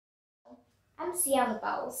I'm Sienna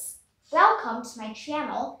Bowes. Welcome to my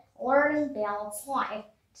channel, Learning Balanced Life.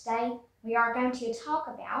 Today we are going to talk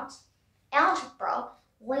about algebra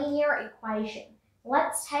linear equation.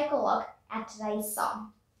 Let's take a look at today's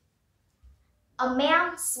sum. A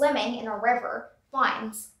man swimming in a river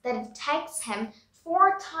finds that it takes him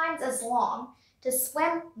 4 times as long to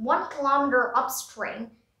swim 1 kilometer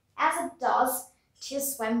upstream as it does to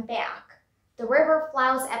swim back. The river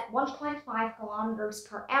flows at 1.5 kilometers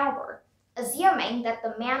per hour. Assuming that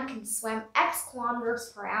the man can swim x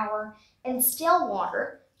kilometers per hour in still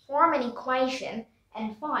water, form an equation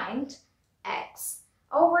and find x.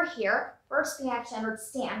 Over here, first we have to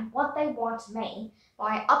understand what they want to mean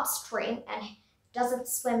by upstream and doesn't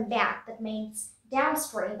swim back. That means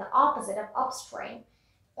downstream, the opposite of upstream.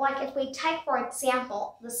 Like if we take, for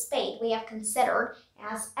example, the speed we have considered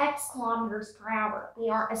as x kilometers per hour, we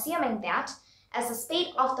are assuming that as the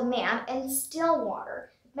speed of the man in still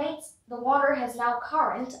water. It means the water has no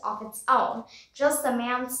current of its own, just the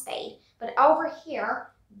man's speed. But over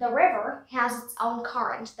here, the river has its own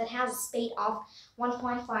current that has a speed of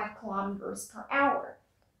 1.5 kilometers per hour.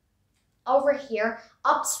 Over here,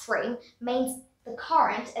 upstream means the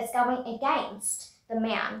current is going against the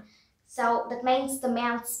man. So that means the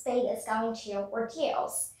man's speed is going to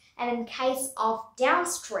reduce. And in case of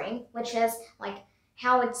downstream, which is like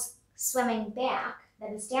how it's swimming back,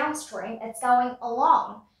 that is downstream, it's going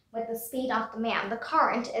along with the speed of the man. The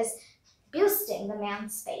current is boosting the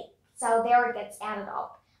man's speed. So there it gets added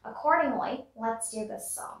up. Accordingly, let's do this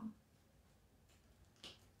sum.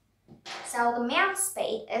 So the man's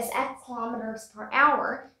speed is x kilometers per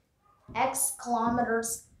hour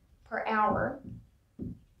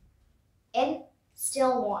in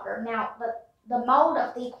still water. Now, the mode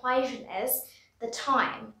of the equation is the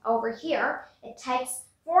time. Over here, it takes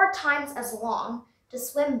 4 times as long to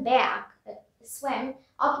swim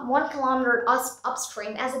up 1 kilometer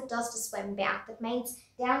upstream as it does to swim back. That means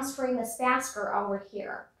downstream is faster over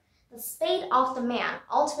here. The speed of the man,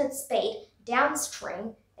 ultimate speed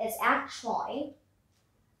downstream, is actually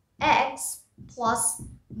x plus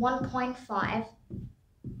 1.5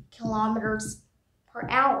 kilometers per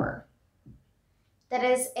hour. That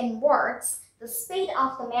is, in words, the speed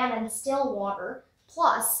of the man in still water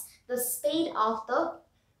plus the speed of the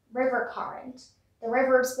river current, the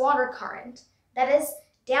river's water current, that is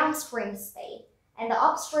downstream speed. And the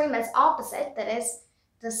upstream is opposite, that is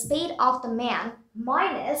the speed of the man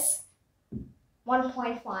minus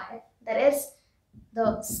 1.5, that is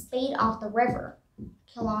the speed of the river,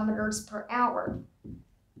 kilometers per hour.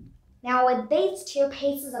 Now with these two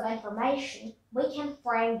pieces of information, we can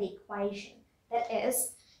frame the equation. That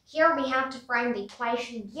is, here we have to frame the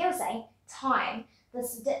equation using time.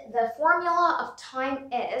 The formula of time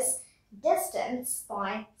is distance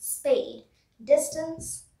by speed.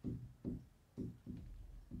 Distance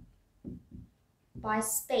by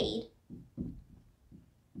speed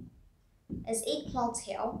is equal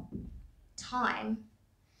to time.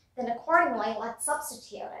 Then accordingly, let's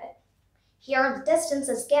substitute it. Here the distance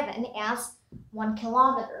is given as 1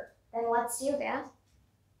 kilometer. Then let's do that.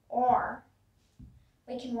 Or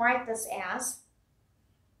we can write this as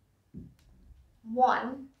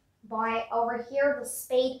 1 by, over here the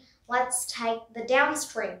speed, let's take the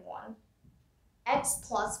downstream one, x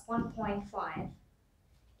plus 1.5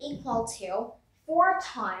 equal to 4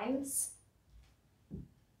 times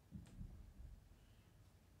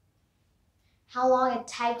how long it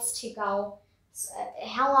takes to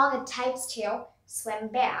swim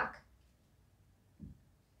back.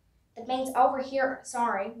 That means over here,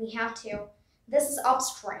 we have to, this is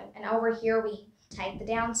upstream, and over here we take the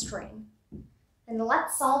downstream. Then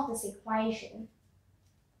let's solve this equation.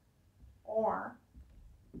 Or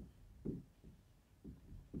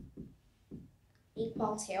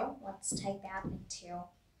equal to, let's take that into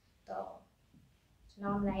the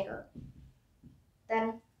denominator.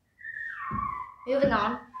 Then moving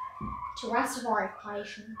on to the rest of our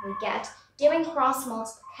equation, we get, doing cross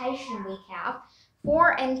multiplication, we have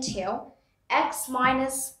 4 into x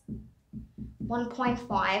minus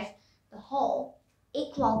 1.5 the whole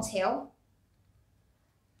equal to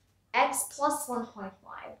x plus 1.5.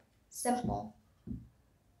 Simple.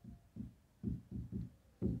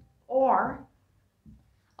 Or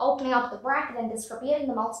opening up the bracket and distributing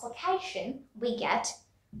the multiplication, we get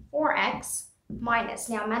 4x minus,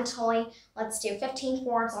 now mentally, let's do 15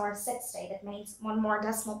 fourths or 60. That means 1 more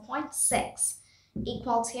decimal point, 6,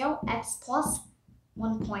 equal to x plus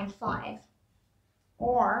 1.5.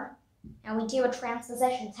 Or, now we do a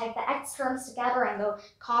transposition, take the x terms together and the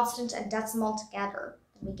constant and decimal together.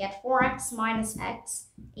 We get 4x minus x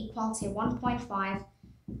equal to 1.5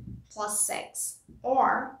 plus 6.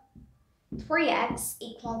 Or 3x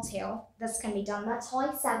equal to, this can be done mentally,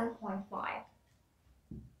 7.5.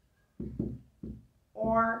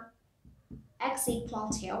 Or x equal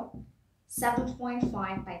to 7.5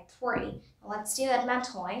 by 3. Let's do that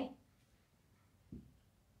mentally.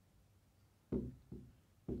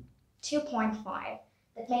 2.5.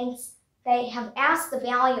 That means they have asked the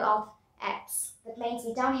value of x. That means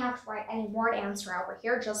we don't have to write any word answer over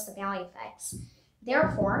here, just the value of x.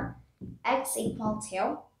 Therefore, x equal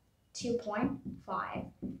to 2.5.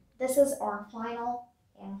 This is our final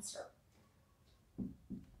answer.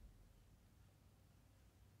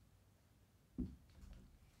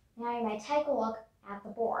 Now you may take a look at the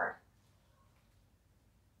board.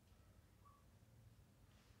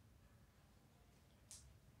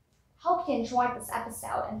 Hope you enjoyed this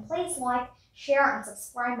episode, and please like, share, and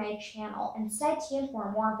subscribe my channel, and stay tuned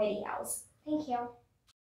for more videos. Thank you.